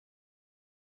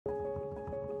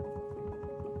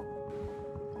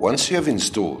Once you have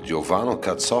installed your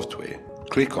VinylCut software,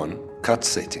 click on Cut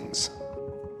Settings.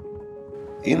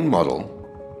 In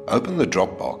Model, open the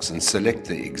drop box and select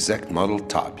the exact model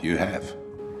type you have.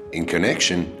 In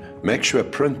Connection, make sure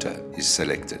Printer is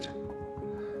selected.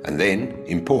 And then,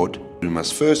 Import, you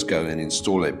must first go and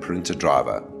install a printer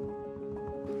driver.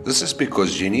 This is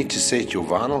because you need to set your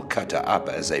vinyl cutter up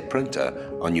as a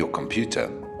printer on your computer.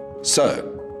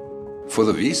 So, for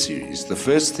the V series, the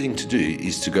first thing to do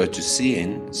is to go to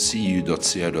cncu.co.za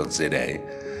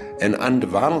and under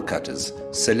Vinyl Cutters,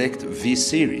 select V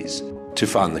series to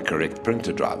find the correct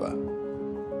printer driver.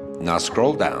 Now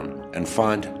scroll down and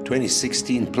find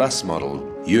 2016 Plus model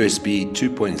USB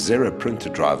 2.0 printer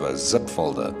driver zip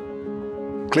folder.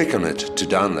 Click on it to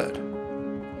download.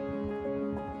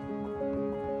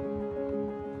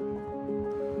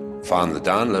 Find the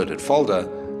downloaded folder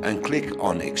and click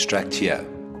on Extract here.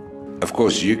 Of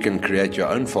course, you can create your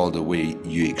own folder where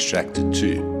you extract it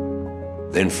to.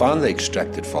 Then find the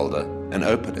extracted folder and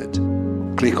open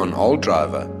it. Click on Old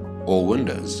Driver or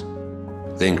Windows.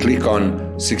 Then click on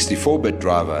 64-bit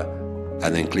driver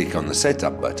and then click on the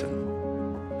Setup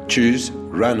button. Choose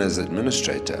Run as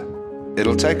Administrator.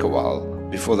 It'll take a while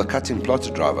before the cutting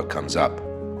plotter driver comes up.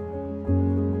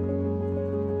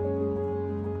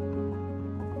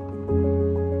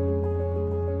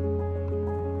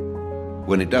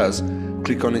 When it does,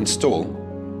 click on Install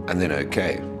and then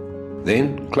OK.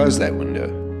 Then close that window.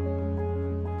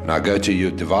 Now go to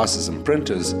your devices and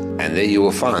printers and there you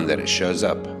will find that it shows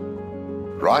up.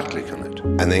 Right click on it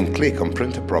and then click on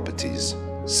Printer Properties.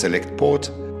 Select Port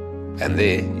and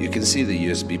there you can see the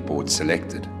USB port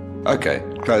selected. OK,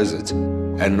 close it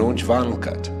and launch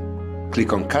VinylCut.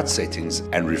 Click on Cut Settings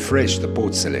and refresh the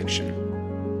port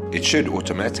selection. It should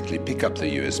automatically pick up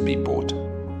the USB port.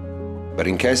 But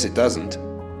in case it doesn't,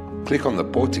 click on the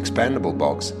port expandable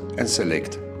box and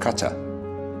select Cutter,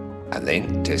 and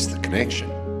then test the connection.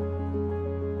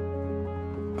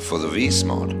 For the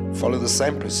V-Smart, follow the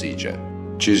same procedure.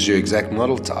 Choose your exact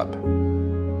model type.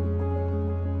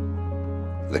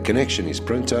 The connection is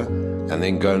printer, and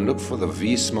then go and look for the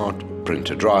V-Smart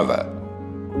printer driver.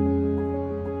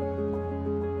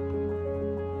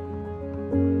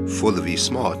 For the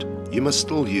V-Smart, you must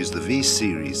still use the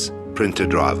V-Series printer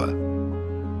driver.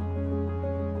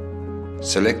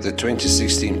 Select the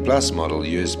 2016 Plus model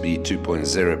USB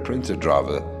 2.0 printer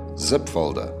driver zip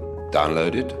folder.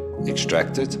 Download it,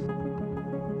 extract it,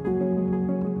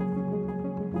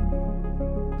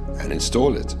 and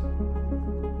install it.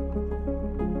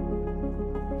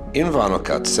 In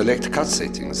VinylCut, select Cut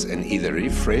Settings and either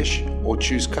refresh or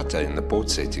choose Cutter in the port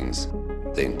settings.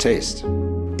 Then test.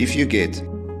 If you get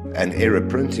an error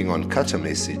printing on Cutter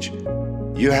message,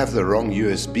 you have the wrong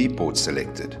USB port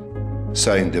selected.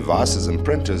 So in Devices and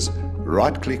Printers,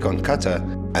 right-click on Cutter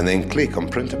and then click on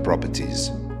Printer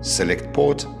Properties. Select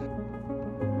Port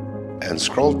and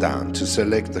scroll down to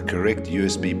select the correct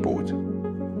USB port.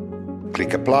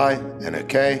 Click Apply and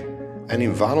OK, and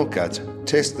in VinylCut,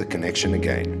 test the connection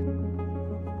again.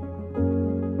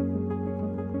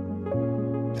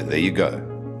 And there you go,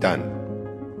 done.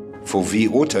 For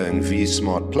V-Auto and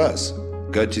V-Smart Plus,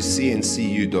 go to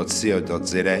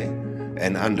cncu.co.za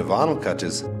and under Vinyl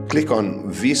Cutters, click on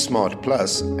V-Smart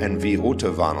Plus and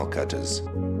V-Auto Vinyl Cutters.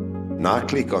 Now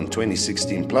click on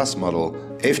 2016 Plus model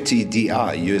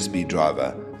FTDI USB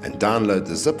driver and download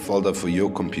the zip folder for your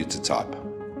computer type.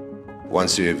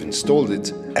 Once you have installed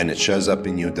it and it shows up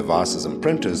in your devices and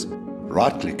printers,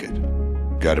 right-click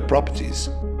it. Go to Properties.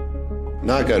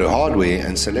 Now go to Hardware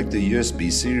and select the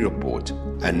USB serial port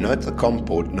and note the COM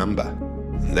port number.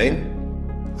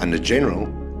 Then, under General,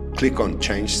 click on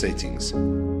Change Settings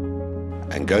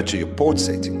and go to your port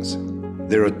settings.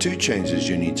 There are two changes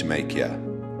you need to make here.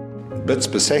 Bits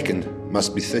per second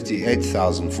must be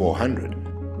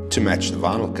 38,400 to match the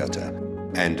vinyl cutter,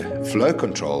 and flow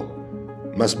control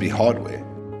must be hardware.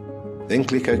 Then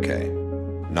click OK.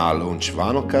 Now launch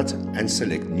VinylCut and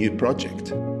select New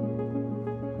Project.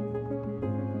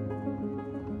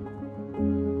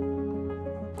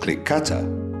 Click Cutter.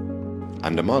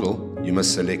 Under Model, you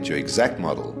must select your exact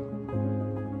model.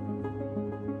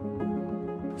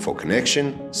 For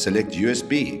connection, select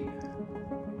USB.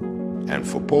 And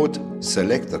for port,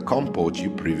 select the COM port you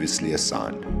previously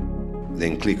assigned.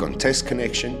 Then click on Test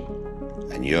Connection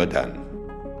and you're done.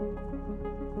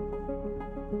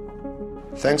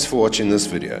 Thanks for watching this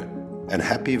video and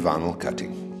happy vinyl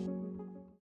cutting.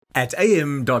 At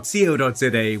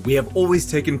am.co.za, we have always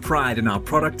taken pride in our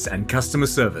products and customer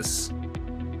service.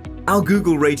 Our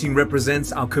Google rating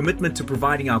represents our commitment to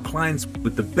providing our clients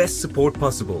with the best support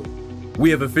possible. We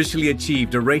have officially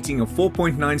achieved a rating of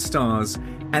 4.9 stars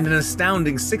and an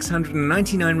astounding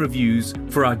 699 reviews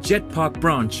for our Jet Park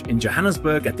branch in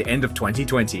Johannesburg at the end of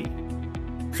 2020.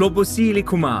 Hlobosile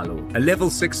Khumalo, a level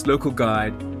 6 local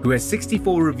guide who has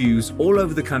 64 reviews all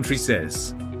over the country,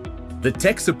 says, "The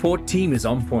tech support team is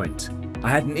on point.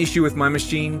 I had an issue with my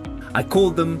machine. I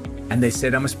called them and they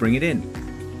said I must bring it in.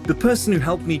 The person who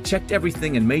helped me checked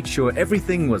everything and made sure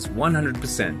everything was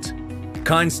 100%.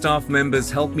 Kind staff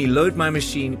members helped me load my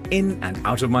machine in and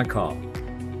out of my car."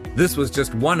 This was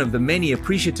just one of the many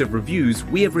appreciative reviews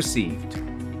we have received.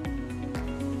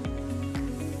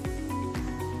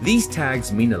 These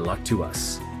tags mean a lot to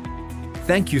us.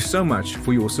 Thank you so much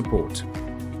for your support.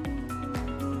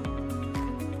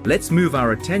 Let's move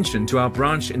our attention to our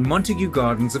branch in Montague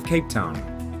Gardens of Cape Town,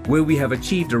 where we have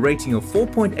achieved a rating of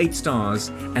 4.8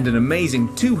 stars and an amazing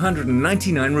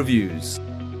 299 reviews.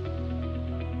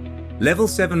 Level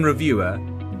 7 reviewer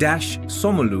Dash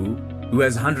Somolu, who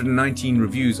has 119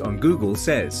 reviews on Google,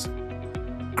 says,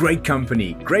 "Great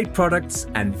company, great products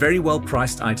and very well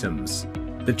priced items.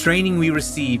 The training we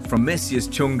received from Messias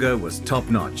Chunga was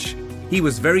top-notch. He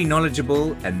was very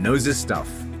knowledgeable and knows his stuff."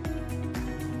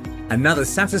 Another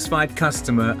satisfied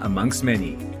customer amongst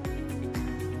many.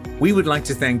 We would like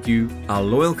to thank you, our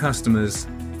loyal customers.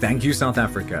 Thank you, South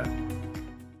Africa.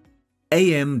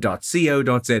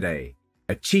 am.co.za.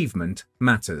 Achievement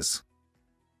matters.